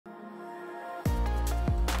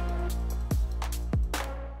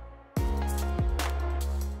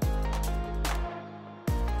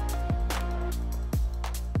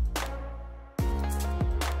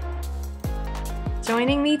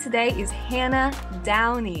Joining me today is Hannah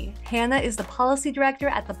Downey. Hannah is the Policy Director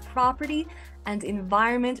at the Property and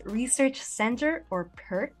Environment Research Center, or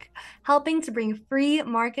PERC, helping to bring free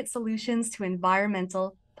market solutions to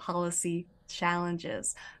environmental policy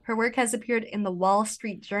challenges. Her work has appeared in the Wall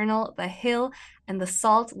Street Journal, The Hill, and the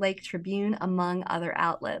Salt Lake Tribune, among other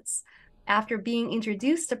outlets. After being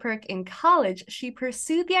introduced to PERC in college, she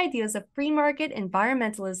pursued the ideas of free market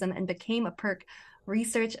environmentalism and became a PERC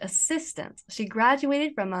research assistant. She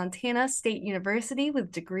graduated from Montana State University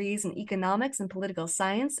with degrees in economics and political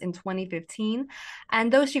science in 2015.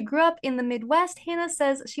 And though she grew up in the Midwest, Hannah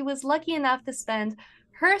says she was lucky enough to spend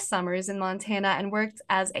her summers in Montana and worked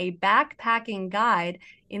as a backpacking guide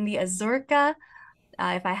in the Azurka,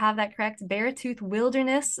 if I have that correct, Beartooth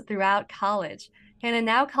Wilderness throughout college. Hannah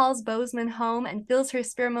now calls Bozeman home and fills her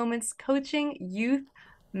spare moments coaching youth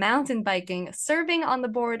mountain biking, serving on the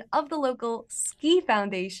board of the local ski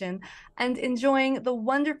foundation, and enjoying the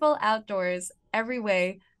wonderful outdoors every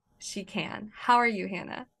way she can. How are you,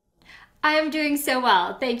 Hannah? I am doing so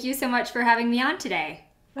well. Thank you so much for having me on today.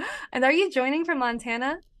 And are you joining from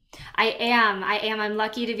Montana? I am. I am. I'm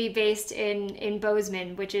lucky to be based in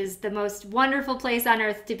Bozeman, which is the most wonderful place on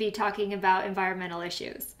earth to be talking about environmental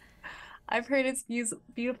issues. I've heard it's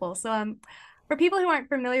beautiful. So, for people who aren't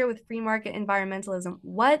familiar with free market environmentalism,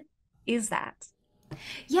 what is that?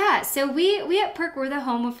 Yeah, so we at PERC, we're the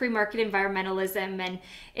home of free market environmentalism, and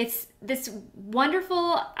it's this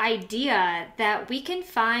wonderful idea that we can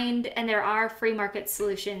find, and there are free market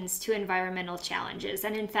solutions to environmental challenges.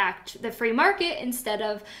 And in fact, the free market, instead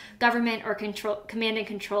of government or command and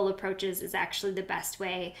control approaches, is actually the best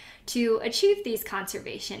way to achieve these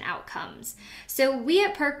conservation outcomes. So we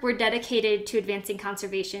at PERC, we're dedicated to advancing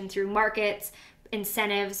conservation through markets,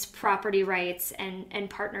 incentives, property rights, and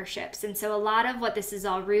partnerships. And so a lot of what this is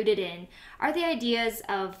all rooted in are the ideas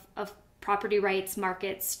of property rights,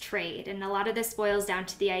 markets, trade. And a lot of this boils down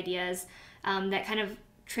to the ideas that kind of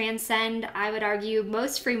transcend, I would argue,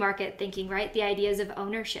 most free market thinking, right? The ideas of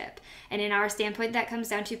ownership. And in our standpoint, that comes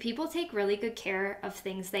down to people take really good care of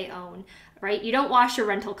things they own, right? You don't wash your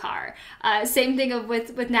rental car. Same thing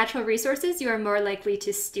with natural resources. You are more likely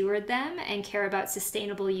to steward them and care about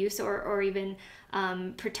sustainable use or even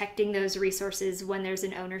protecting those resources when there's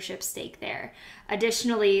an ownership stake there.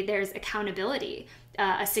 Additionally, there's accountability,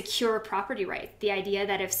 a secure property right. The idea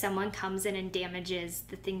that if someone comes in and damages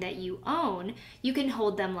the thing that you own, you can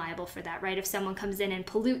hold them liable for that, right? If someone comes in and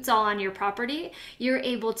pollutes all on your property, you're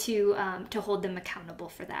able to hold them accountable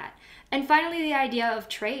for that. And finally, the idea of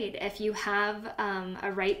trade. If you have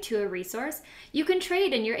a right to a resource, you can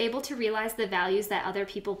trade and you're able to realize the values that other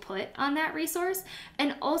people put on that resource,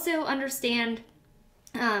 and also understand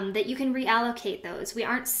that you can reallocate those. We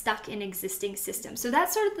aren't stuck in existing systems. So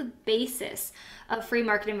that's sort of the basis of free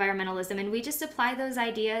market environmentalism, and we just apply those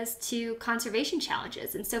ideas to conservation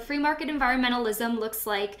challenges. And so free market environmentalism looks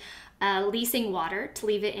like leasing water to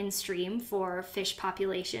leave it in stream for fish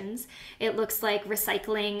populations. It looks like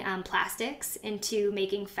recycling plastics into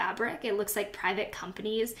making fabric. It looks like private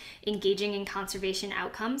companies engaging in conservation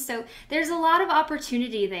outcomes. So there's a lot of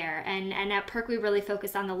opportunity there. And at PERC, we really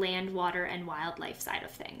focus on the land, water, and wildlife side of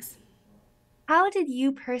things. How did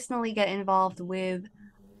you personally get involved with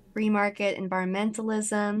free market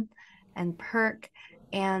environmentalism and PERC?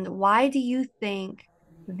 And why do you think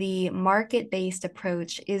the market-based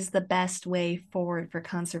approach is the best way forward for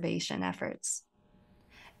conservation efforts?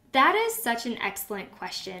 That is such an excellent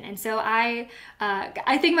question, and so I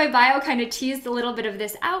think my bio kind of teased a little bit of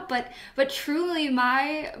this out, but truly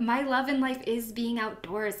my love in life is being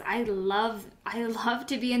outdoors. I love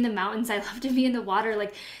to be in the mountains. I love to be in the water.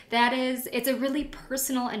 Like it's a really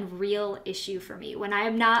personal and real issue for me. When I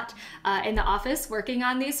am not in the office working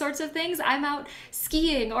on these sorts of things, I'm out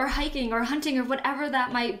skiing or hiking or hunting or whatever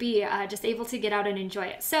that might be, just able to get out and enjoy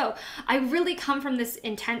it. So I really come from this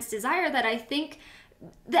intense desire that I think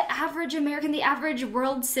the average American, the average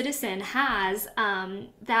world citizen has,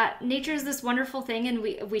 that nature is this wonderful thing and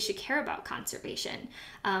we should care about conservation.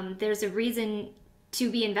 There's a reason to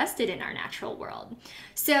be invested in our natural world.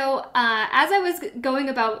 So as I was going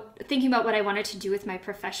about thinking about what I wanted to do with my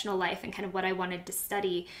professional life and kind of what I wanted to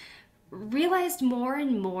study, realized more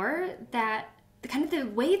and more that kind of the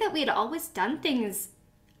way that we had always done things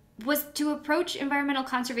was to approach environmental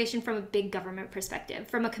conservation from a big government perspective,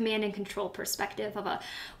 from a command and control perspective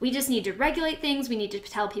we just need to regulate things, we need to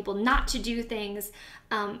tell people not to do things.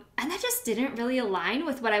 And that just didn't really align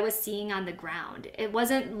with what I was seeing on the ground. It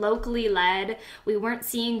wasn't locally led. We weren't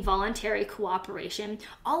seeing voluntary cooperation.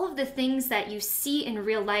 All of the things that you see in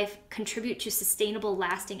real life contribute to sustainable,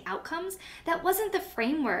 lasting outcomes. That wasn't the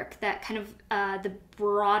framework that kind of the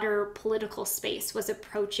broader political space was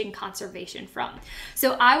approaching conservation from.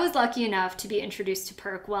 So I was lucky enough to be introduced to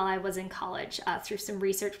PERC while I was in college through some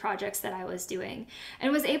research projects that I was doing,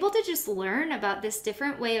 and was able to just learn about this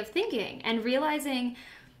different way of thinking and realizing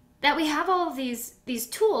that we have all of these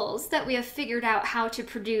tools that we have figured out how to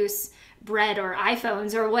produce bread or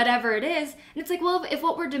iPhones or whatever it is. And it's like, well, if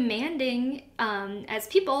what we're demanding as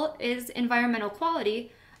people is environmental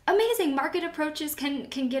quality, amazing, market approaches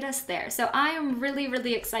can get us there. So I am really,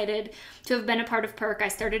 really excited to have been a part of PERC. I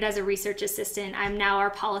started as a research assistant. I'm now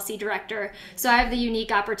our policy director. So I have the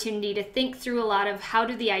unique opportunity to think through a lot of how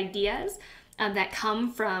do the ideas that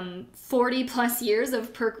come from 40 plus years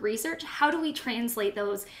of PERC research, how do we translate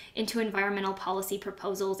those into environmental policy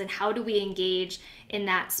proposals, and how do we engage in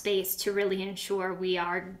that space to really ensure we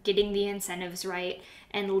are getting the incentives right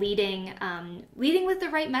and leading with the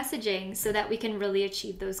right messaging so that we can really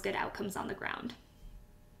achieve those good outcomes on the ground.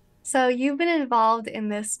 So you've been involved in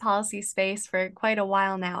this policy space for quite a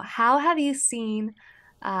while now. How have you seen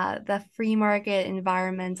the free market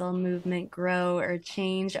environmental movement grow or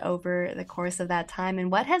change over the course of that time?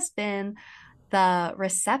 And what has been the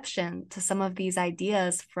reception to some of these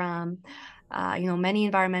ideas from,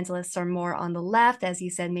 many environmentalists are more on the left, as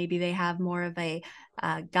you said, maybe they have more of a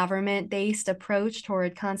government-based approach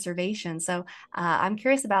toward conservation. So I'm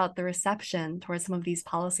curious about the reception towards some of these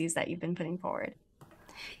policies that you've been putting forward.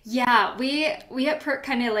 Yeah, we at PERC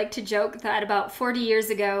kind of like to joke that about 40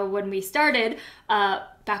 years ago when we started,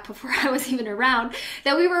 back before I was even around,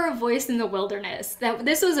 that we were a voice in the wilderness, that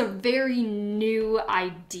this was a very new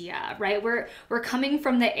idea, right? We're coming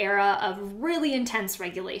from the era of really intense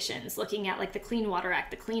regulations, looking at like the Clean Water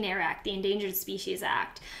Act, the Clean Air Act, the Endangered Species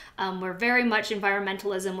Act, where very much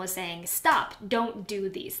environmentalism was saying, stop, don't do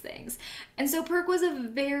these things. And so PERC was a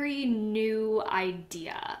very new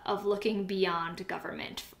idea of looking beyond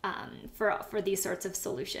government for these sorts of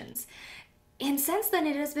solutions. And since then,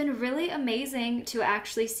 it has been really amazing to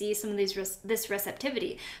actually see some of this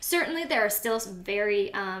receptivity. Certainly, there are still some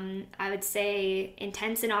very, I would say,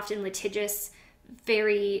 intense and often litigious,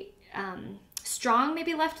 very strong,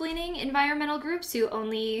 maybe left-leaning environmental groups who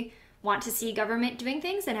only want to see government doing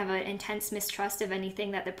things and have an intense mistrust of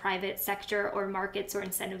anything that the private sector or markets or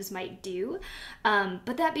incentives might do.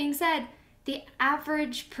 But that being said, the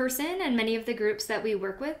average person and many of the groups that we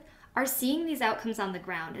work with are seeing these outcomes on the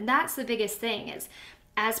ground. And that's the biggest thing is,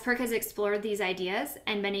 as PERC has explored these ideas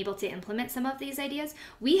and been able to implement some of these ideas,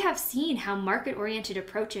 we have seen how market-oriented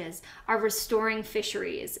approaches are restoring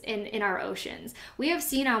fisheries in our oceans. We have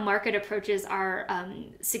seen how market approaches are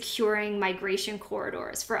securing migration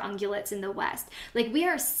corridors for ungulates in the West. Like, we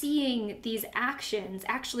are seeing these actions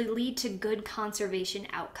actually lead to good conservation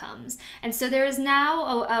outcomes. And so there is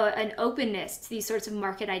now an openness to these sorts of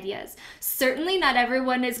market ideas. Certainly not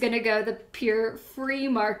everyone is going to go the pure free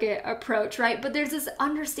market approach, right? But there's this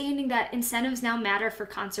understanding that incentives now matter for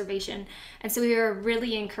conservation. And so we are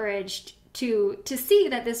really encouraged to see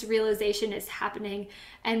that this realization is happening,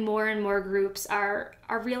 and more groups are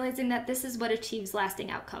realizing that this is what achieves lasting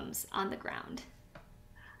outcomes on the ground.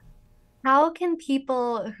 How can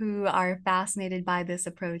people who are fascinated by this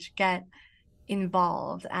approach get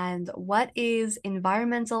involved? And what is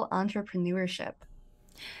environmental entrepreneurship?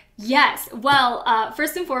 Yes. Well,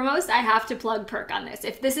 first and foremost, I have to plug PERC on this.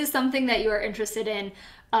 If this is something that you are interested in,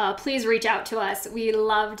 please reach out to us. We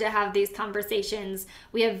love to have these conversations.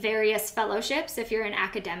 We have various fellowships if you're an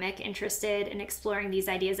academic interested in exploring these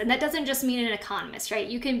ideas. And that doesn't just mean an economist, right?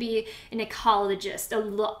 You can be an ecologist, a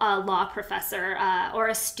law professor, or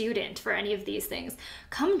a student for any of these things.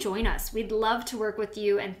 Come join us. We'd love to work with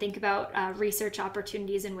you and think about research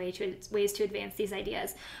opportunities and ways to advance these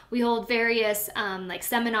ideas. We hold various like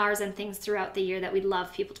seminars and things throughout the year that we'd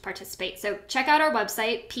love people to participate. So check out our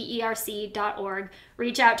website, perc.org.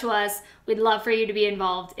 Reach out to us. We'd love for you to be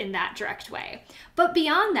involved in that direct way. But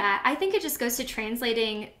beyond that, I think it just goes to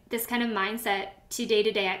translating this kind of mindset to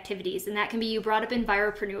day-to-day activities. And that can be, you brought up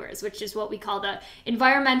enviropreneurs, which is what we call the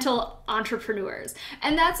environmental entrepreneurs.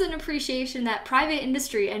 And that's an appreciation that private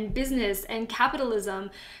industry and business and capitalism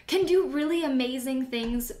can do really amazing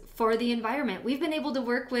things for the environment. We've been able to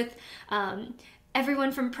work with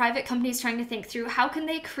everyone from private companies trying to think through how can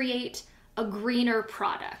they create a greener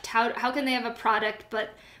product? How can they have a product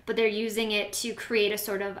but they're using it to create a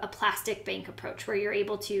sort of a plastic bank approach where you're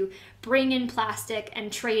able to bring in plastic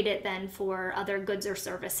and trade it then for other goods or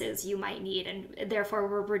services you might need, and therefore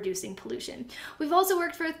we're reducing pollution. We've also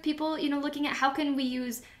worked with people, looking at how can we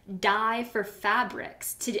use dye for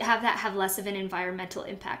fabrics to have that have less of an environmental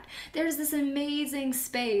impact. There's this amazing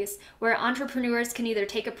space where entrepreneurs can either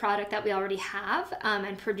take a product that we already have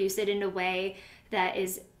and produce it in a way that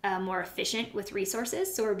is more efficient with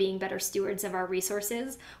resources, so we're being better stewards of our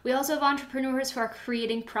resources. We also have entrepreneurs who are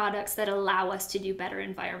creating products that allow us to do better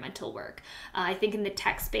environmental work. I think in the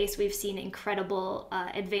tech space, we've seen incredible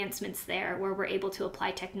advancements there where we're able to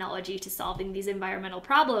apply technology to solving these environmental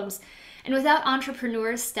problems. And without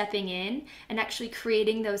entrepreneurs stepping in and actually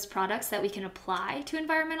creating those products that we can apply to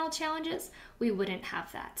environmental challenges, we wouldn't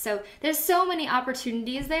have that. So there's so many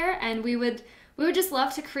opportunities there, and we would just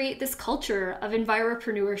love to create this culture of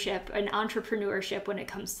enviropreneurship and entrepreneurship when it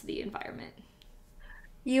comes to the environment.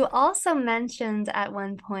 You also mentioned at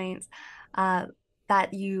one point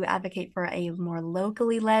that you advocate for a more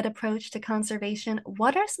locally led approach to conservation.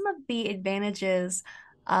 What are some of the advantages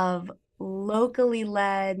of locally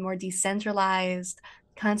led, more decentralized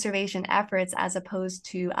conservation efforts as opposed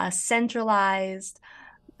to a centralized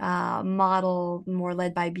model more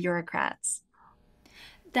led by bureaucrats?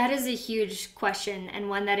 That is a huge question, and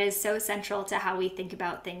one that is so central to how we think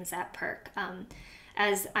about things at PERC.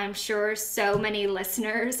 As I'm sure so many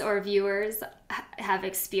listeners or viewers have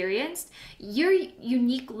experienced, your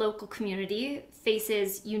unique local community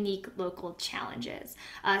faces unique local challenges.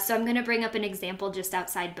 So I'm going to bring up an example just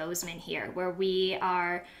outside Bozeman here, where we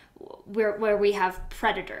have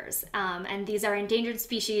predators, and these are endangered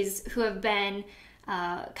species who have been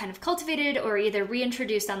kind of cultivated or either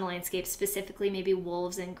reintroduced on the landscape, specifically maybe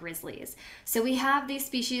wolves and grizzlies. So we have these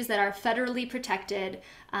species that are federally protected,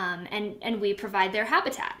 and we provide their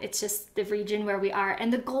habitat. It's just the region where we are.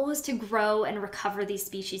 And the goal is to grow and recover these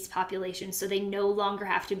species populations so they no longer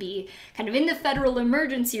have to be kind of in the federal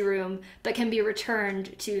emergency room, but can be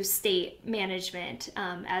returned to state management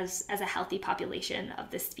as a healthy population of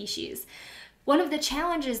this species. One of the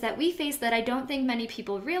challenges that we face that I don't think many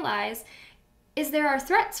people realize is there are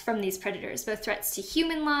threats from these predators, both threats to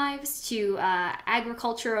human lives, to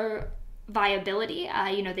agriculture viability.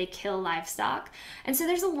 They kill livestock. And so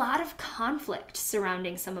there's a lot of conflict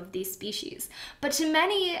surrounding some of these species. But to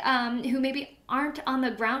many who maybe aren't on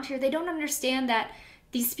the ground here, they don't understand that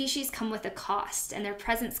these species come with a cost, and their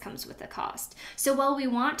presence comes with a cost. So while we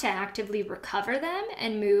want to actively recover them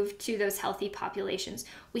and move to those healthy populations,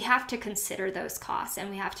 we have to consider those costs, and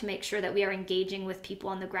we have to make sure that we are engaging with people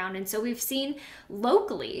on the ground. And so we've seen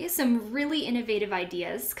locally some really innovative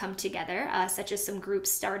ideas come together, such as some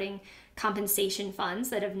groups starting compensation funds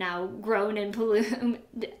that have now grown and bloomed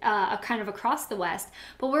kind of across the West,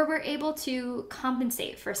 but where we're able to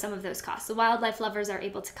compensate for some of those costs. The wildlife lovers are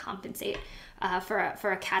able to compensate for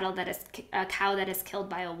a cow that is killed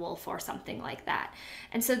by a wolf or something like that.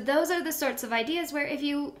 And so those are the sorts of ideas where if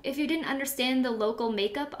you didn't understand the local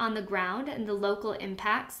makeup on the ground and the local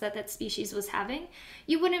impacts that species was having,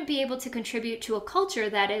 you wouldn't be able to contribute to a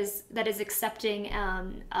culture that is accepting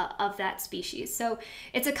of that species. So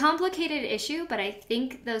it's a complicated issue, but I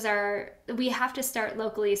think we have to start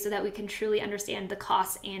locally so that we can truly understand the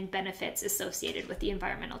costs and benefits associated with the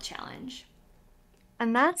environmental challenge.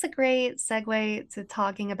 And that's a great segue to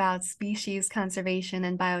talking about species conservation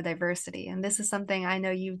and biodiversity. And this is something I know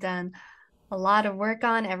you've done a lot of work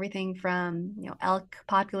on, everything from elk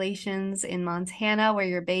populations in Montana, where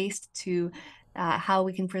you're based, to how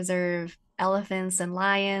we can preserve elephants and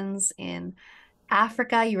lions in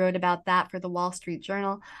Africa. You wrote about that for the Wall Street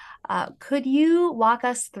Journal. Could you walk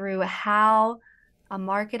us through how a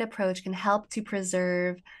market approach can help to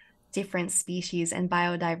preserve different species and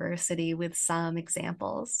biodiversity with some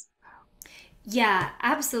examples? Yeah,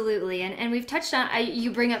 absolutely. And we've touched on you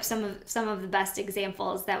bring up some of the best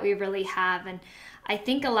examples that we really have, and I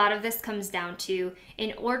think a lot of this comes down to,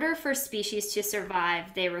 in order for species to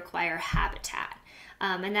survive, they require habitat.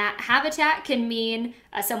 And that habitat can mean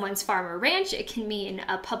someone's farm or ranch, it can mean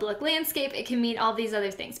a public landscape, it can mean all these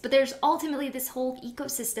other things. But there's ultimately this whole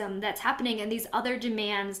ecosystem that's happening and these other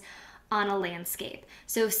demands on a landscape.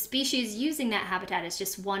 So species using that habitat is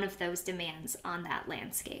just one of those demands on that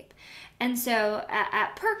landscape. And so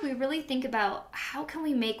at PERC, we really think about how can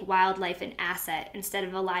we make wildlife an asset instead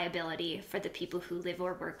of a liability for the people who live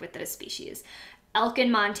or work with those species. Elk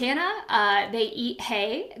in Montana, they eat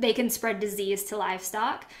hay, they can spread disease to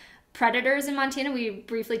livestock. Predators in Montana, we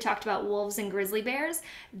briefly talked about wolves and grizzly bears.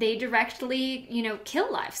 They directly,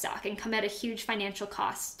 kill livestock and come at a huge financial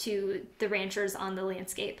cost to the ranchers on the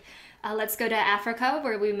landscape. Let's go to Africa,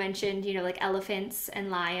 where we mentioned, like elephants and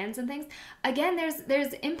lions and things. Again,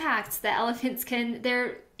 there's impacts that elephants can.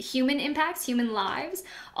 They're human impacts, human lives,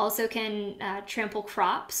 also can trample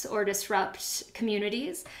crops or disrupt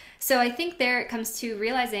communities. So I think there it comes to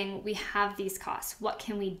realizing we have these costs. What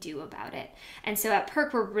can we do about it? And so at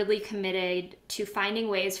PERC, we're really committed to finding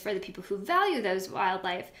ways for the people who value those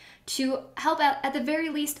wildlife to help out, at the very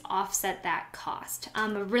least, offset that cost.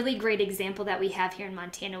 A really great example that we have here in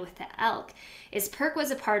Montana with the elk is PERC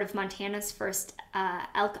was a part of Montana's first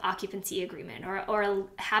elk occupancy agreement, or a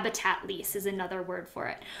habitat lease is another word for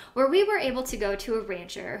it, where we were able to go to a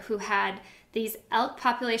rancher who had these elk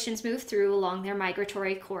populations move through along their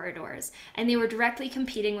migratory corridors, and they were directly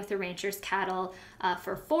competing with the rancher's cattle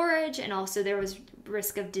for forage, and also there was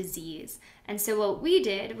risk of disease. And so what we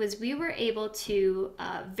did was we were able to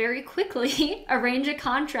very quickly arrange a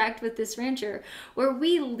contract with this rancher where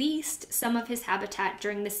we leased some of his habitat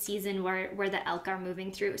during the season where the elk are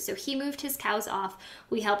moving through. So he moved his cows off.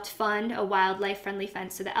 We helped fund a wildlife friendly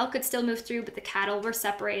fence so the elk could still move through, but the cattle were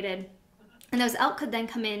separated. And those elk could then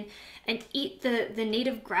come in and eat the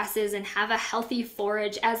native grasses and have a healthy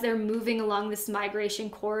forage as they're moving along this migration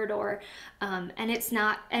corridor.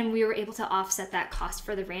 And we were able to offset that cost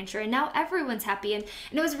for the rancher. And now everyone's happy. And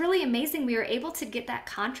it was really amazing. We were able to get that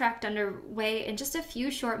contract underway in just a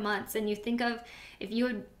few short months. And you think of if you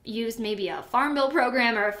had used maybe a farm bill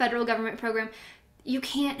program or a federal government program, you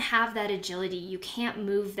can't have that agility. You can't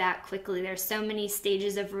move that quickly. There's so many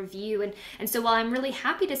stages of review. And so while I'm really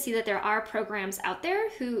happy to see that there are programs out there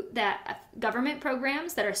government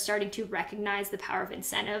programs that are starting to recognize the power of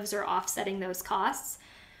incentives or offsetting those costs,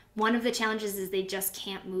 one of the challenges is they just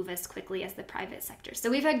can't move as quickly as the private sector.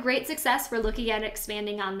 So we've had great success. We're looking at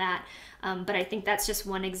expanding on that. But I think that's just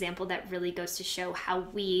one example that really goes to show how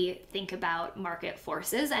we think about market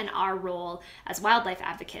forces and our role as wildlife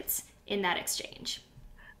advocates in that exchange.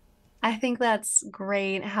 I think that's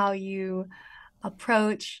great how you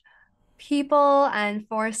approach people and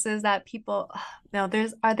forces that people no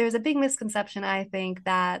there's a big misconception, I think,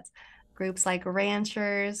 that groups like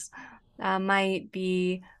ranchers might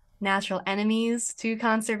be natural enemies to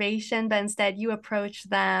conservation, but instead you approach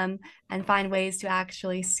them and find ways to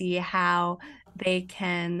actually see how they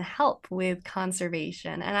can help with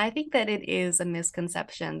conservation. And I think that it is a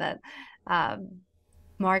misconception that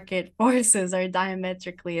market forces are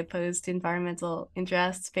diametrically opposed to environmental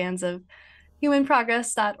interests. Fans of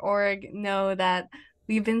humanprogress.org know that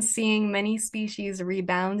we've been seeing many species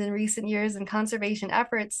rebound in recent years, and conservation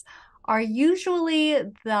efforts are usually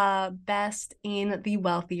the best in the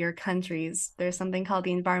wealthier countries. There's something called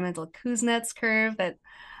the environmental Kuznets curve that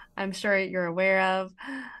I'm sure you're aware of.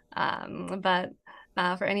 But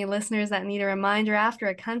for any listeners that need a reminder, after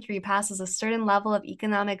a country passes a certain level of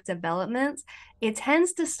economic development, it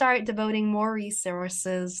tends to start devoting more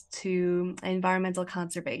resources to environmental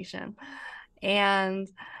conservation. And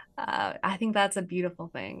I think that's a beautiful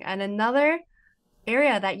thing. And another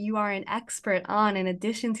area that you are an expert on, in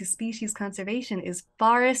addition to species conservation, is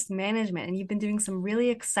forest management. And you've been doing some really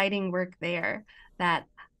exciting work there that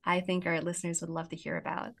I think our listeners would love to hear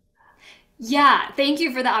about. Yeah, thank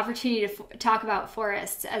you for the opportunity to talk about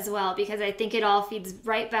forests as well, because I think it all feeds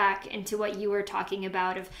right back into what you were talking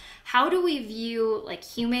about of how do we view like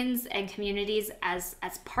humans and communities as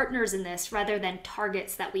partners in this rather than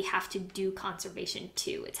targets that we have to do conservation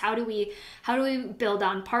to. It's how do we build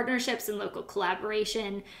on partnerships and local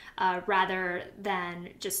collaboration rather than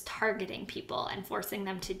just targeting people and forcing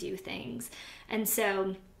them to do things. And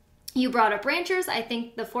so you brought up ranchers. I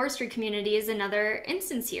think the forestry community is another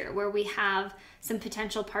instance here where we have some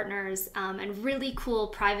potential partners and really cool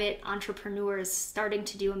private entrepreneurs starting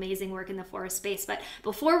to do amazing work in the forest space. But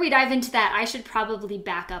before we dive into that, I should probably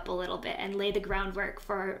back up a little bit and lay the groundwork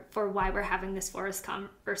for why we're having this forest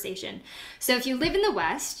conversation. So if you live in the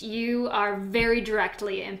West, you are very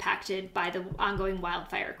directly impacted by the ongoing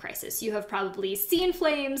wildfire crisis. You have probably seen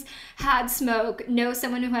flames, had smoke, know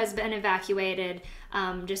someone who has been evacuated,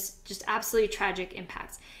 just absolutely tragic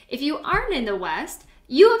impacts. If you aren't in the West,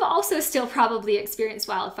 you have also still probably experienced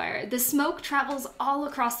wildfire. The smoke travels all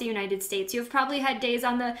across the United States. You have probably had days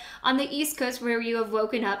on the East Coast where you have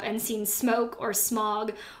woken up and seen smoke or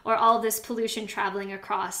smog or all this pollution traveling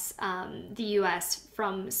across the U.S.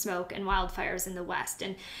 from smoke and wildfires in the West.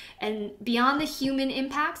 And beyond the human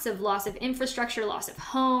impacts of loss of infrastructure, loss of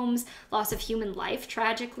homes, loss of human life,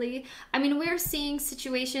 tragically, I mean, we're seeing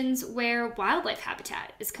situations where wildlife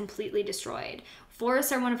habitat is completely destroyed.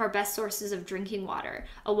 forests are one of our best sources of drinking water.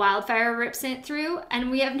 A wildfire rips it through,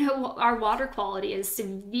 and we have our water quality is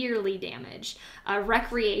severely damaged.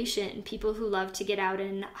 Recreation, people who love to get out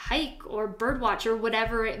and hike or birdwatch or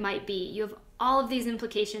whatever it might be. You have all of these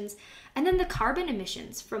implications. And then the carbon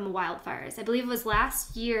emissions from wildfires. I believe it was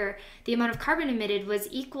last year, the amount of carbon emitted was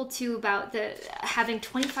equal to about having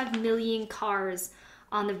 25 million cars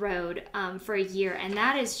on the road for a year. And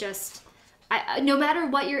that is just, no matter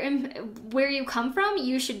what where you come from,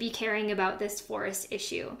 you should be caring about this forest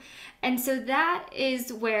issue. And so that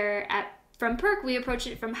is where from PERC, we approach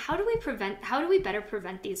it from how do we better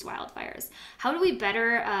prevent these wildfires? How do we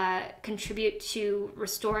better contribute to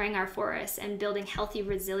restoring our forests and building healthy,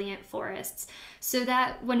 resilient forests so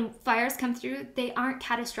that when fires come through, they aren't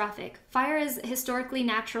catastrophic? Fire is historically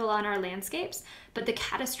natural on our landscapes, but the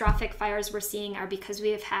catastrophic fires we're seeing are because we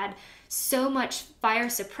have had so much fire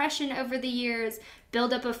suppression over the years,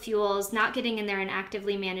 buildup of fuels, not getting in there and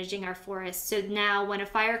actively managing our forests. So now when a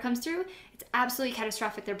fire comes through, it's absolutely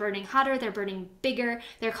catastrophic. They're burning hotter, they're burning bigger,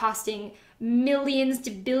 they're costing millions to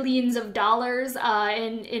billions of dollars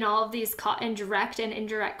in all of these in direct and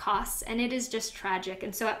indirect costs, and it is just tragic.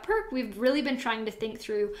 And so at PERC, we've really been trying to think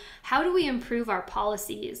through how do we improve our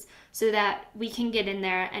policies so that we can get in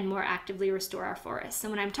there and more actively restore our forests.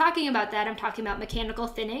 And when I'm talking about that, I'm talking about mechanical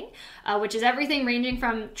thinning, which is everything ranging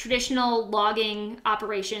from traditional logging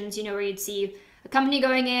operations, where you'd see a company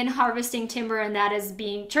going in, harvesting timber, and that is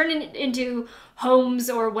being turned into homes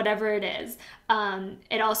or whatever it is.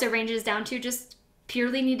 It also ranges down to just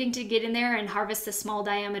purely needing to get in there and harvest the small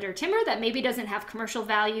diameter timber that maybe doesn't have commercial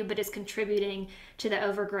value but is contributing to the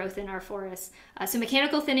overgrowth in our forests. So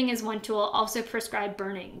mechanical thinning is one tool. Also prescribed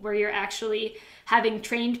burning, where you're actually having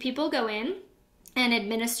trained people go in and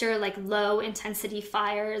administer like low intensity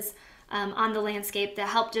fires on the landscape that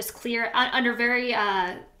help just clear under very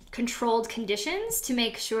controlled conditions to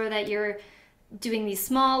make sure that you're doing these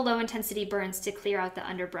small, low intensity burns to clear out the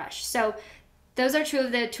underbrush. So those are two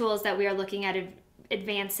of the tools that we are looking at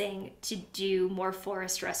advancing to do more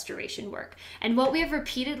forest restoration work. And what we have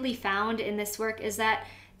repeatedly found in this work is that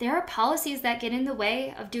there are policies that get in the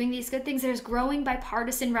way of doing these good things. There's growing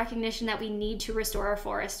bipartisan recognition that we need to restore our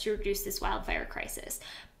forests to reduce this wildfire crisis.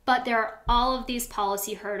 But there are all of these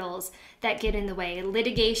policy hurdles that get in the way: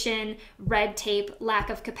 litigation, red tape, lack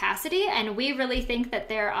of capacity. And we really think that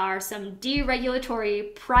there are some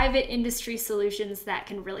deregulatory private industry solutions that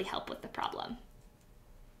can really help with the problem.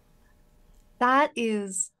 That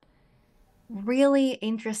is really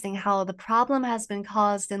interesting, how the problem has been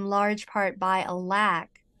caused in large part by a lack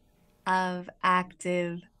of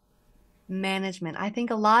active management. I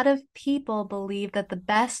think a lot of people believe that the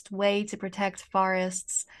best way to protect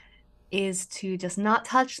forests is to just not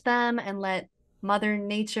touch them and let Mother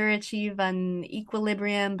Nature achieve an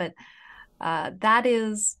equilibrium. But that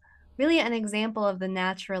is really an example of the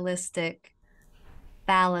naturalistic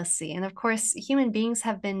fallacy. And of course, human beings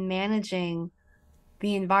have been managing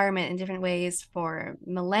the environment in different ways for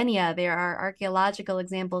millennia. There are archaeological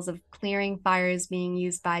examples of clearing fires being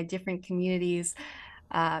used by different communities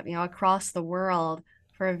across the world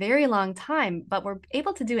for a very long time, but we're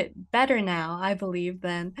able to do it better now, I believe,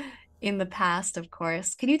 than in the past, of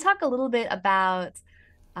course. Could you talk a little bit about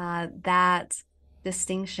that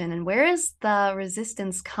distinction, and where is the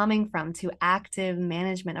resistance coming from to active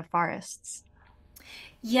management of forests?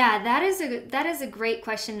 Yeah, that is a great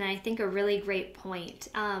question, and I think a really great point.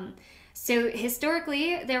 So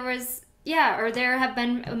historically, there have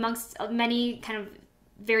been amongst many kind of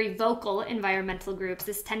very vocal environmental groups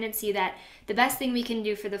this tendency that the best thing we can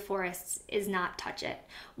do for the forests is not touch it.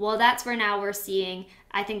 Well, that's where now we're seeing,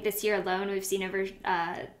 I think this year alone, we've seen over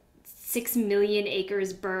 6 million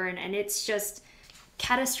acres burn, and it's just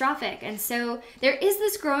catastrophic. And so there is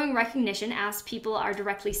this growing recognition as people are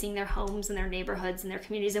directly seeing their homes and their neighborhoods and their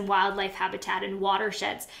communities and wildlife habitat and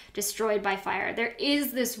watersheds destroyed by fire. There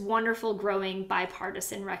is this wonderful growing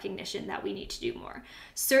bipartisan recognition that we need to do more.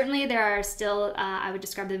 Certainly there are still, I would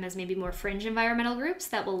describe them as maybe more fringe environmental groups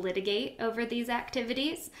that will litigate over these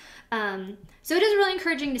activities. So it is really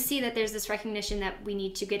encouraging to see that there's this recognition that we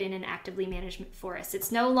need to get in and actively manage forests.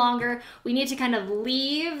 It's no longer, we need to kind of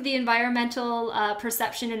leave the environmental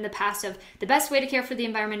perception in the past of the best way to care for the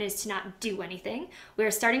environment is to not do anything.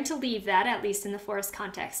 We're starting to leave that, at least in the forest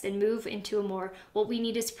context, and move into a more, what we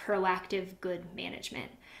need is proactive good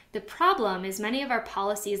management. The problem is many of our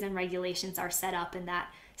policies and regulations are set up in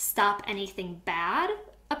that stop anything bad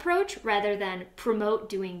approach rather than promote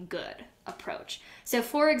doing good approach. So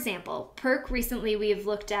for example, PERC recently, we have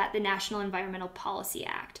looked at the National Environmental Policy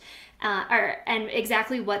Act. and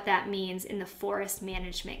exactly what that means in the forest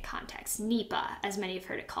management context, NEPA, as many have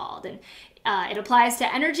heard it called. And it applies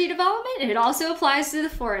to energy development, and it also applies to the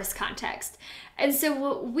forest context. And so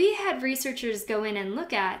what we had researchers go in and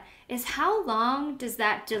look at is how long does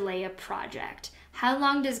that delay a project? How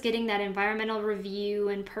long does getting that environmental review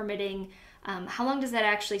and permitting, how long does that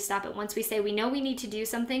actually stop it? Once we say we know we need to do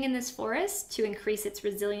something in this forest to increase its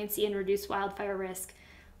resiliency and reduce wildfire risk,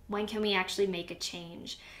 when can we actually make a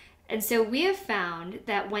change? And so we have found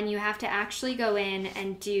that when you have to actually go in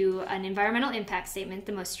and do an environmental impact statement,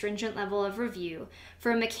 the most stringent level of review,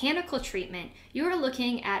 for a mechanical treatment, you are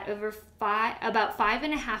looking at about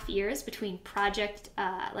 5.5 years between project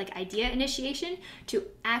idea initiation to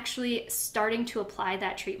actually starting to apply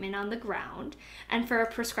that treatment on the ground. And for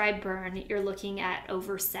a prescribed burn, you're looking at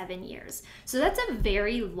over 7 years. So that's a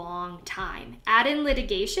very long time. Add in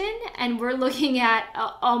litigation, and we're looking at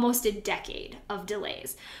almost a decade of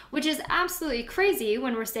delays, which is absolutely crazy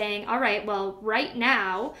when we're saying, all right, well, right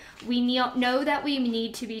now, we know that we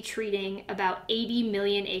need to be treating about 80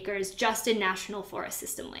 million acres just in national forest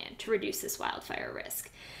system land to reduce this wildfire risk.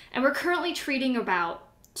 And we're currently treating about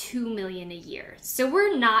 2 million a year. So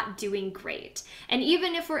we're not doing great. And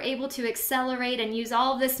even if we're able to accelerate and use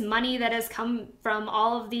all of this money that has come from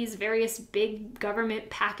all of these various big government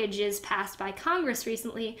packages passed by Congress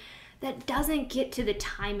recently, that doesn't get to the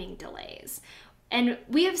timing delays. And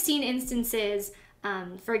we have seen instances,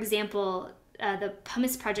 for example, the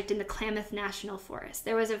Pumice project in the Klamath National Forest.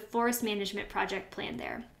 There was a forest management project planned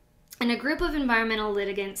there. And a group of environmental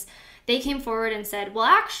litigants, they came forward and said, well,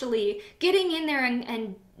 actually, getting in there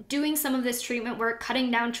and doing some of this treatment work, cutting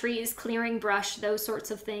down trees, clearing brush, those sorts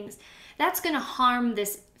of things, that's going to harm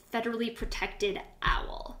this federally protected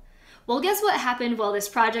owl. Well, guess what happened while this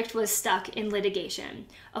project was stuck in litigation?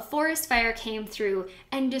 A forest fire came through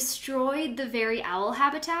and destroyed the very owl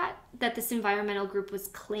habitat that this environmental group was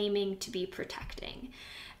claiming to be protecting.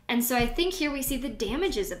 And so I think here we see the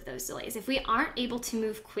damages of those delays. If we aren't able to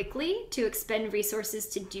move quickly to expend resources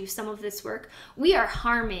to do some of this work, we are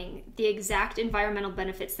harming the exact environmental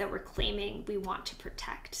benefits that we're claiming we want to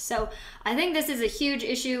protect. So I think this is a huge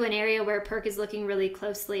issue, an area where PERC is looking really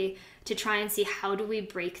closely to try and see how do we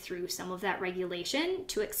break through some of that regulation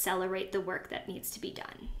to accelerate the work that needs to be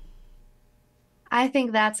done. I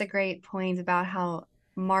think that's a great point about how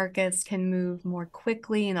markets can move more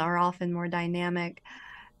quickly and are often more dynamic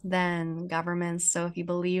than governments. So if you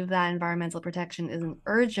believe that environmental protection is an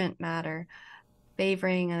urgent matter,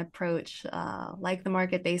 favoring an approach like the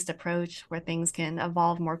market-based approach where things can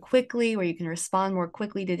evolve more quickly, where you can respond more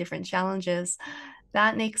quickly to different challenges,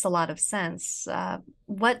 that makes a lot of sense.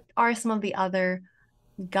 What are some of the other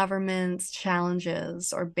government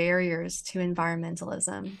challenges or barriers to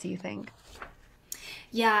environmentalism, do you think?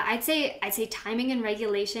 Yeah, I'd say timing and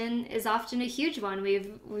regulation is often a huge one.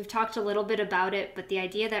 We've talked a little bit about it, but the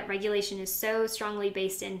idea that regulation is so strongly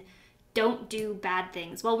based in don't do bad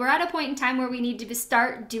things. Well, we're at a point in time where we need to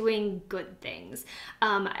start doing good things.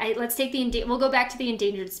 Let's take we'll go back to the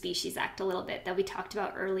Endangered Species Act a little bit that we talked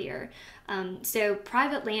about earlier. So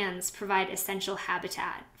private lands provide essential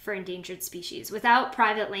habitat for endangered species. Without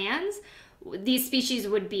private lands, these species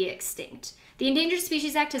would be extinct. The Endangered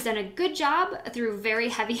Species Act has done a good job through very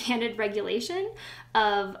heavy-handed regulation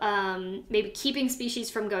of maybe keeping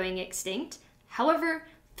species from going extinct. However,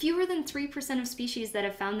 fewer than 3% of species that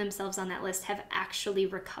have found themselves on that list have actually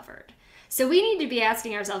recovered. So we need to be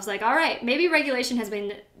asking ourselves, like, all right, maybe regulation has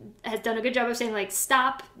done a good job of saying, like,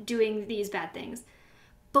 stop doing these bad things.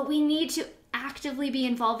 But we need to actively be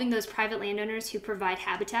involving those private landowners who provide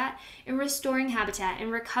habitat in restoring habitat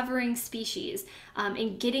and recovering species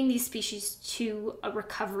and getting these species to a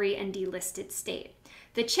recovery and delisted state.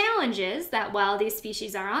 The challenge is that while these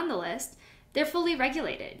species are on the list, they're fully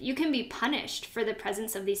regulated. You can be punished for the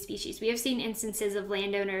presence of these species. We have seen instances of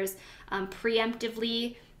landowners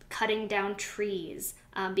preemptively cutting down trees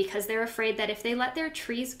because they're afraid that if they let their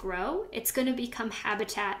trees grow, it's going to become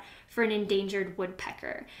habitat for an endangered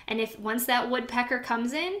woodpecker. And if once that woodpecker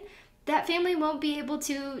comes in, that family won't be able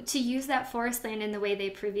to use that forest land in the way they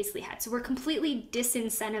previously had. So we're completely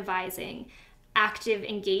disincentivizing active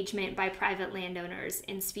engagement by private landowners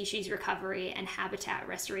in species recovery and habitat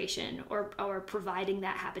restoration or providing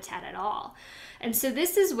that habitat at all. And so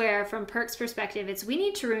this is where, from PERC's perspective, we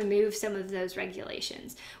need to remove some of those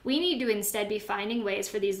regulations. We need to instead be finding ways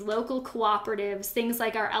for these local cooperatives, things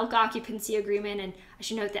like our elk occupancy agreement, and I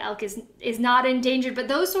should note the elk is not endangered, but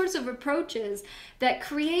those sorts of approaches that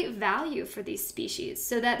create value for these species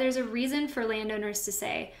so that there's a reason for landowners to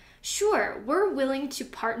say, sure, we're willing to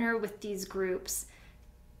partner with these groups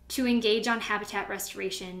to engage on habitat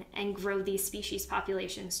restoration and grow these species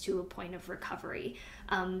populations to a point of recovery.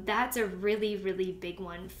 That's a really, really big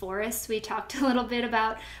one. Forests, we talked a little bit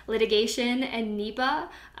about litigation and NEPA.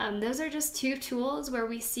 Those are just two tools where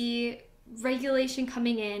we see regulation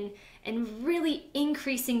coming in and really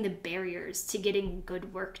increasing the barriers to getting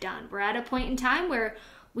good work done. We're at a point in time where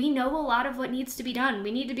we know a lot of what needs to be done.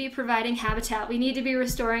 We need to be providing habitat. We need to be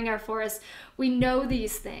restoring our forests. We know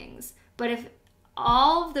these things. But if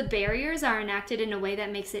all of the barriers are enacted in a way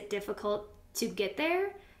that makes it difficult to get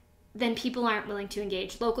there, then people aren't willing to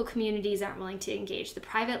engage. Local communities aren't willing to engage. The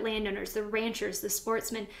private landowners, the ranchers, the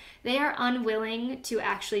sportsmen, they are unwilling to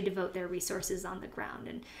actually devote their resources on the ground.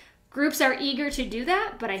 And groups are eager to do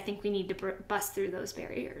that, but I think we need to bust through those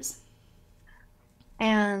barriers.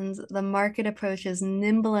 And the market approach is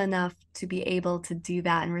nimble enough to be able to do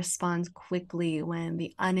that and respond quickly when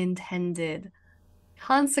the unintended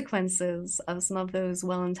consequences of some of those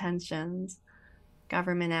well-intentioned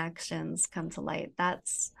government actions come to light.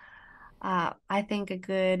 That's, I think, a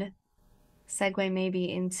good segue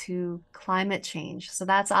maybe into climate change. So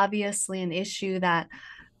that's obviously an issue that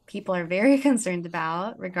people are very concerned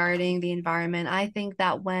about regarding the environment. I think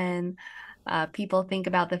that when people think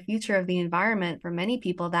about the future of the environment, for many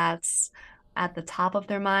people, that's at the top of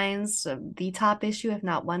their minds, the top issue, if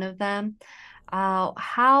not one of them.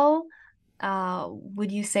 How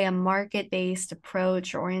would you say a market-based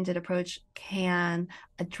approach or oriented approach can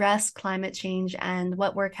address climate change, and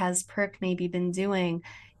what work has PERC maybe been doing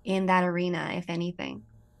in that arena, if anything?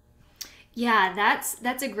 Yeah,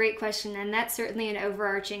 that's a great question, and that's certainly an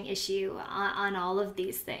overarching issue on all of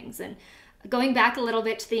these things. And going back a little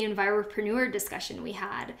bit to the enviropreneur discussion we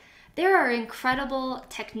had, there are incredible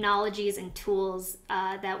technologies and tools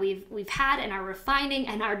that we've had and are refining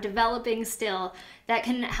and are developing still that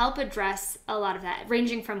can help address a lot of that,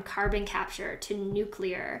 ranging from carbon capture to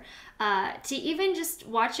nuclear, to even just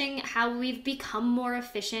watching how we've become more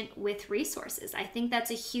efficient with resources. I think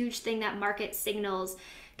that's a huge thing that market signals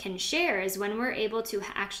can share, is when we're able to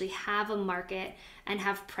actually have a market and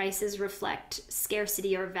have prices reflect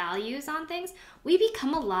scarcity or values on things, we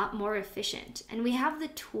become a lot more efficient, and we have the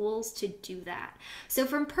tools to do that. So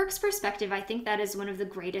from PERC's perspective, I think that is one of the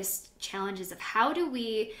greatest challenges of how do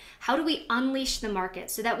we unleash the market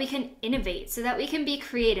so that we can innovate, so that we can be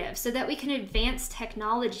creative, so that we can advance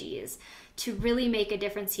technologies to really make a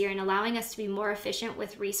difference here, and allowing us to be more efficient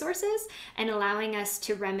with resources and allowing us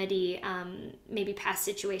to remedy maybe past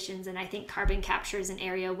situations. And I think carbon capture is an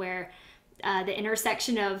area where the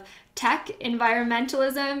intersection of tech,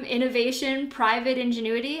 environmentalism, innovation, private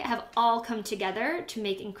ingenuity have all come together to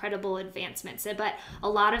make incredible advancements. But a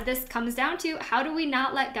lot of this comes down to, how do we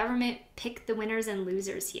not let government pick the winners and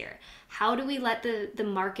losers here? How do we let the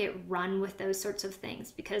market run with those sorts of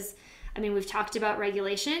things? Because I mean, we've talked about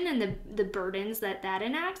regulation and the burdens that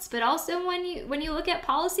enacts, but also when you look at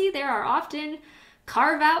policy, there are often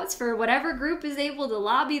carve outs for whatever group is able to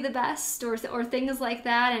lobby the best, or things like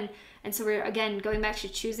that. And so we're, again, going back to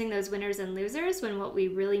choosing those winners and losers, when what we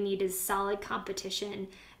really need is solid competition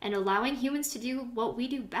and allowing humans to do what we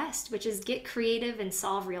do best, which is get creative and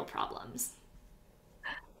solve real problems.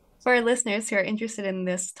 For our listeners who are interested in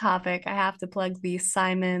this topic, I have to plug the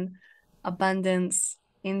Simon Abundance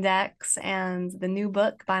Index and the new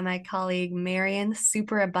book by my colleague Marion,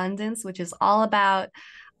 Superabundance, which is all about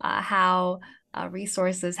how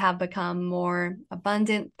resources have become more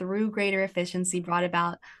abundant through greater efficiency brought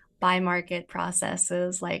about by market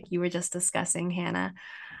processes like you were just discussing, Hannah.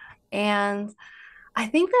 And I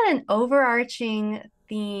think that an overarching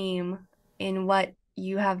theme in what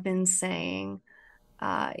you have been saying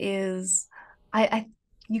is I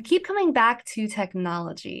you keep coming back to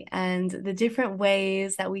technology and the different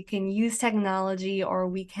ways that we can use technology, or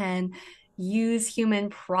we can use human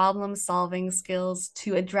problem solving skills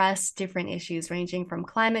to address different issues, ranging from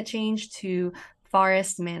climate change to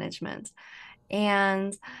forest management.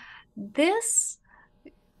 And this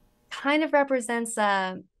kind of represents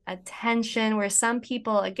a tension where some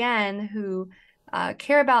people, again, who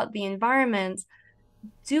care about the environment,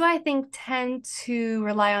 do I think tend to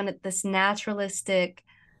rely on this naturalistic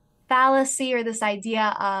fallacy, or this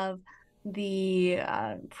idea of the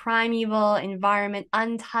primeval environment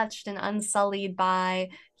untouched and unsullied by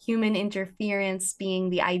human interference being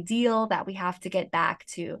the ideal that we have to get back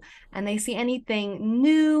to. And they see anything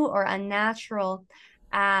new or unnatural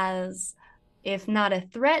as, if not a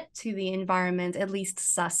threat to the environment, at least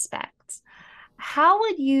suspect. How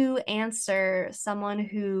would you answer someone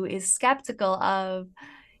who is skeptical of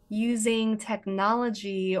using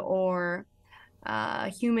technology or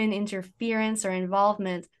human interference or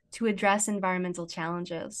involvement to address environmental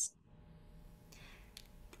challenges?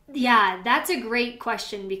 Yeah, that's a great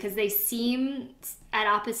question because they seem at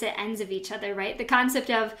opposite ends of each other, right? The concept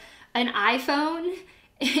of an iPhone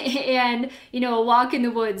and, a walk in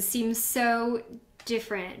the woods seems so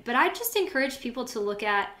different. But I just encourage people to look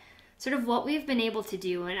at sort of what we've been able to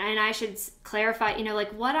do. And I should clarify,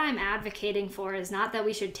 like what I'm advocating for is not that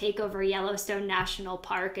we should take over Yellowstone National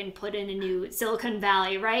Park and put in a new Silicon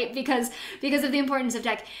Valley, right? Because of the importance of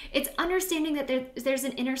tech. It's understanding that there's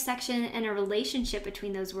an intersection and a relationship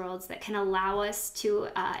between those worlds that can allow us to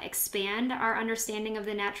expand our understanding of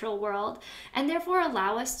the natural world, and therefore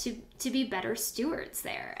allow us to be better stewards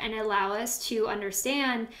there, and allow us to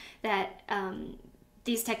understand that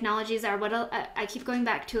these technologies are what I keep going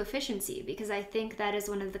back to efficiency, because I think that is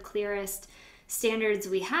one of the clearest standards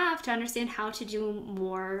we have to understand how to do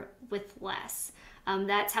more with less.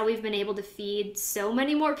 That's how we've been able to feed so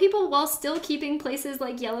many more people while still keeping places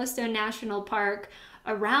like Yellowstone National Park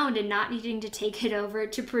around and not needing to take it over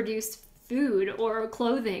to produce food or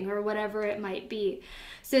clothing or whatever it might be.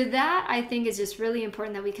 So that, I think, is just really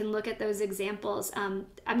important, that we can look at those examples. I'm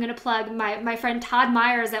going to plug my friend Todd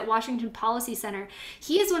Myers at Washington Policy Center.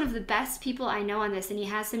 He is one of the best people I know on this, and he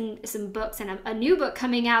has some books and a new book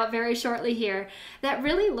coming out very shortly here that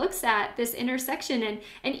really looks at this intersection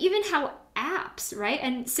and even how apps, right?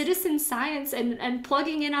 And citizen science and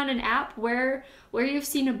plugging in on an app where you've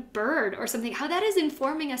seen a bird or something, how that is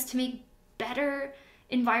informing us to make better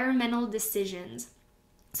environmental decisions,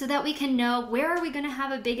 so that we can know where are we going to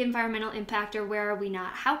have a big environmental impact or where are we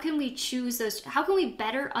not. How can we choose those? How can we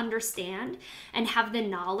better understand and have the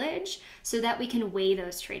knowledge so that we can weigh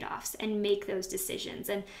those trade-offs and make those decisions?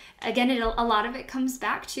 And again, a lot of it comes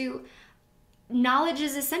back to knowledge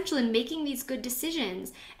is essential in making these good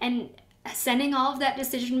decisions, and sending all of that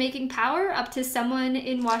decision-making power up to someone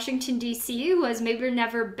in Washington, D.C. who has maybe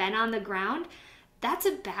never been on the ground. That's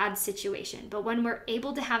a bad situation. But when we're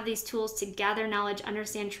able to have these tools to gather knowledge,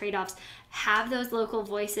 understand trade-offs, have those local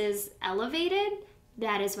voices elevated,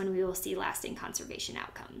 that is when we will see lasting conservation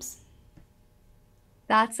outcomes.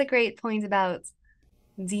 That's a great point about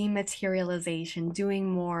dematerialization,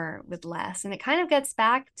 doing more with less. And it kind of gets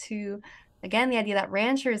back to, again, the idea that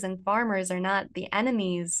ranchers and farmers are not the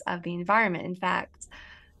enemies of the environment. In fact,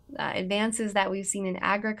 advances that we've seen in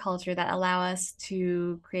agriculture that allow us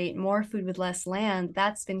to create more food with less land,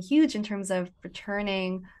 that's been huge in terms of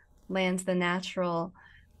returning land to the natural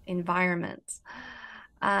environment.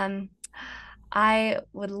 I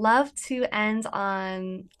would love to end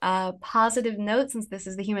on a positive note, since this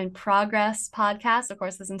is the Human Progress podcast. Of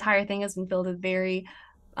course, this entire thing has been filled with very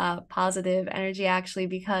positive energy, actually,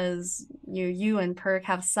 because you and PERC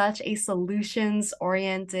have such a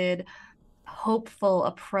solutions-oriented, hopeful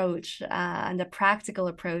approach and a practical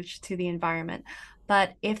approach to the environment.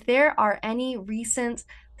 But if there are any recent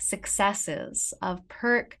successes of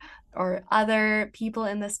PERC or other people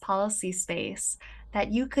in this policy space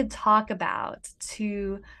that you could talk about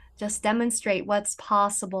to just demonstrate what's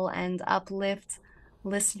possible and uplift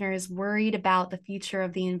listeners worried about the future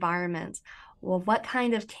of the environment, well, what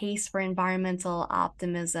kind of case for environmental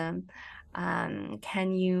optimism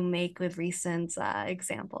can you make with recent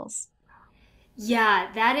examples? Yeah,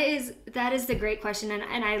 that is the great question,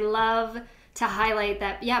 and I love to highlight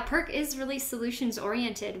that. Yeah, PERC is really solutions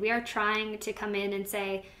oriented. We are trying to come in and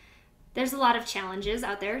say there's a lot of challenges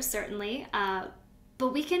out there, certainly,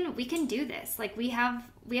 but we can do this. Like we have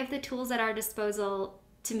the tools at our disposal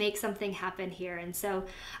to make something happen here. And so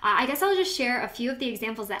I guess I'll just share a few of the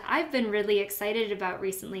examples that I've been really excited about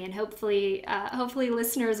recently, and hopefully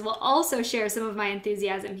listeners will also share some of my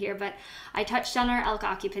enthusiasm here. But I touched on our elk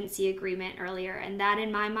occupancy agreement earlier, and that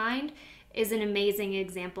in my mind is an amazing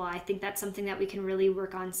example. I think that's something that we can really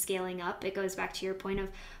work on scaling up. It goes back to your point of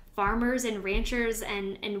farmers and ranchers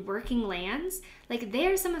and working lands. Like they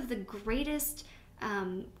are some of the greatest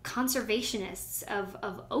conservationists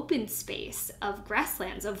of open space, of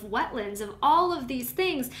grasslands, of wetlands, of all of these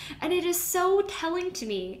things. And it is so telling to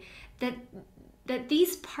me that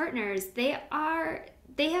these partners, they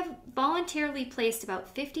have voluntarily placed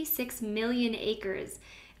about 56 million acres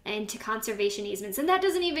into conservation easements. And that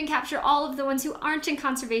doesn't even capture all of the ones who aren't in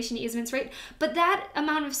conservation easements, right? But that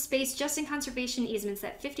amount of space just in conservation easements,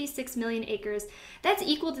 that 56 million acres, that's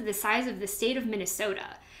equal to the size of the state of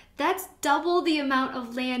Minnesota. That's double the amount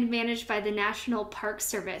of land managed by the National Park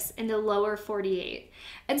Service in the lower 48.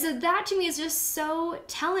 And so that to me is just so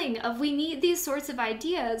telling of we need these sorts of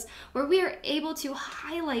ideas where we are able to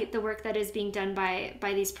highlight the work that is being done by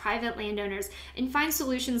these private landowners and find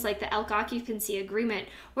solutions like the elk occupancy agreement,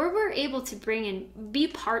 where we're able to bring in, be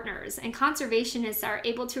partners, and conservationists are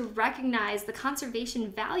able to recognize the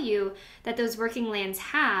conservation value that those working lands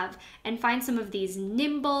have and find some of these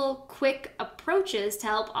nimble, quick approaches to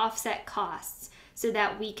help offset costs so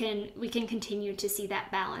that we can continue to see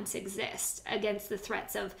that balance exist against the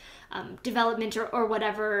threats of development or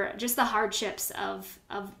whatever, just the hardships of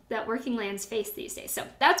that working lands face these days. So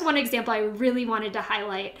that's one example I really wanted to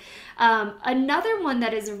highlight. Another one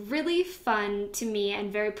that is really fun to me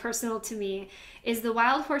and very personal to me is the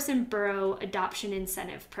Wild Horse and Burro Adoption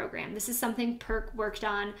Incentive Program. This is something PERC worked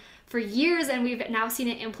on for years, and we've now seen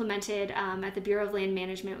it implemented at the Bureau of Land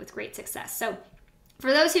Management with great success. So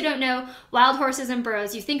for those who don't know, wild horses and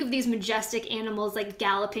burros, you think of these majestic animals like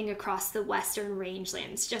galloping across the western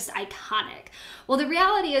rangelands, just iconic. Well, the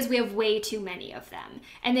reality is we have way too many of them,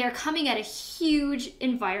 and they're coming at a huge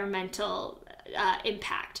environmental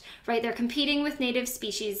impact, right? They're competing with native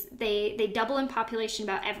species. They double in population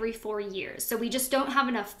about every 4 years. So we just don't have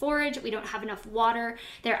enough forage. We don't have enough water.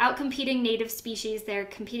 They're outcompeting native species. They're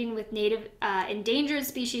competing with native endangered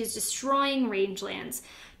species, destroying rangelands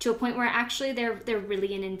to a point where actually they're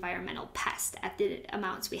really an environmental pest at the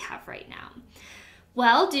amounts we have right now.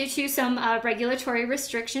 Well, due to some regulatory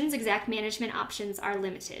restrictions, exact management options are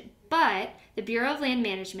limited. But the Bureau of Land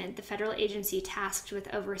Management, the federal agency tasked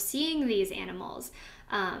with overseeing these animals,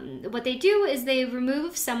 what they do is they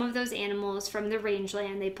remove some of those animals from the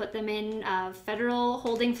rangeland. They put them in federal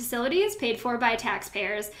holding facilities paid for by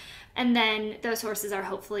taxpayers, and then those horses are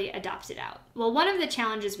hopefully adopted out. Well, one of the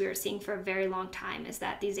challenges we were seeing for a very long time is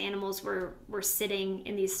that these animals were sitting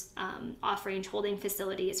in these off-range holding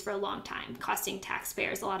facilities for a long time, costing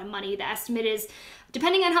taxpayers a lot of money. The estimate is,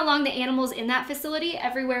 depending on how long the animal's in that facility,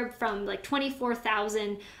 everywhere from like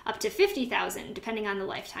 $24,000 up to $50,000, depending on the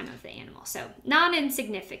lifetime of the animal. So not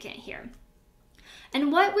insignificant here.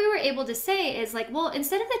 And what we were able to say is like, well,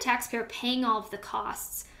 instead of the taxpayer paying all of the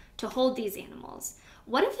costs to hold these animals,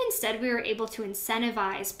 what if instead we were able to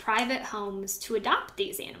incentivize private homes to adopt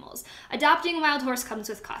these animals? Adopting a wild horse comes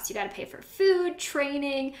with costs. You got to pay for food,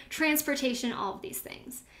 training, transportation, all of these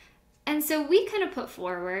things. And so we kind of put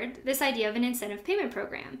forward this idea of an incentive payment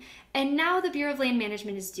program. And now the Bureau of Land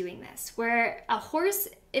Management is doing this, where an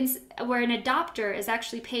adopter is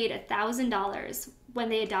actually paid $1,000 when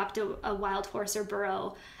they adopt a wild horse or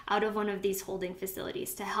burro out of one of these holding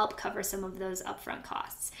facilities to help cover some of those upfront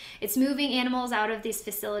costs. It's moving animals out of these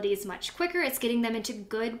facilities much quicker. It's getting them into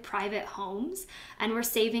good private homes, and we're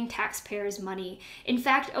saving taxpayers money. In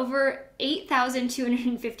fact, over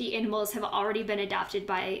 8,250 animals have already been adopted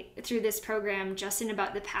through this program just in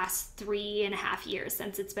about the past 3.5 years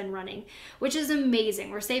since it's been running, which is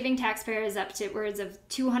amazing. We're saving taxpayers upwards of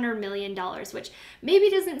 $200 million, which maybe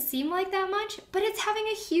doesn't seem like that much, but it's having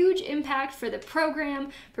a huge impact for the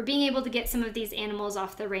program, for being able to get some of these animals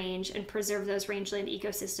off the range and preserve those rangeland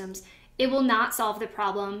ecosystems. It will not solve the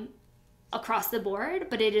problem across the board,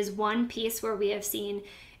 but it is one piece where we have seen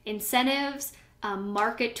incentives,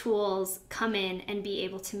 market tools come in and be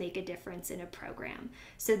able to make a difference in a program.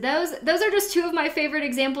 So those are just two of my favorite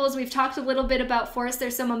examples. We've talked a little bit about forests.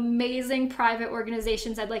 There's some amazing private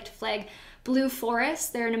organizations I'd like to flag. Blue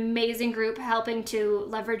Forest, they're an amazing group helping to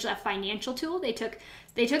leverage that financial tool. They took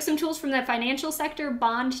some tools from the financial sector,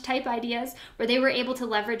 bond type ideas, where they were able to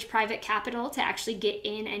leverage private capital to actually get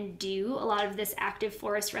in and do a lot of this active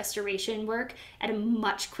forest restoration work at a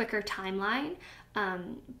much quicker timeline.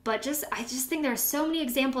 But I just think there are so many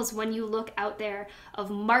examples when you look out there of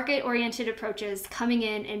market-oriented approaches coming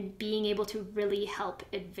in and being able to really help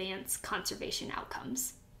advance conservation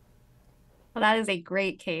outcomes. Well, that is a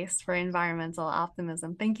great case for environmental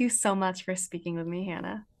optimism. Thank you so much for speaking with me,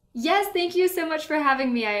 Hannah. Yes, thank you so much for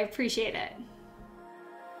having me. I appreciate it.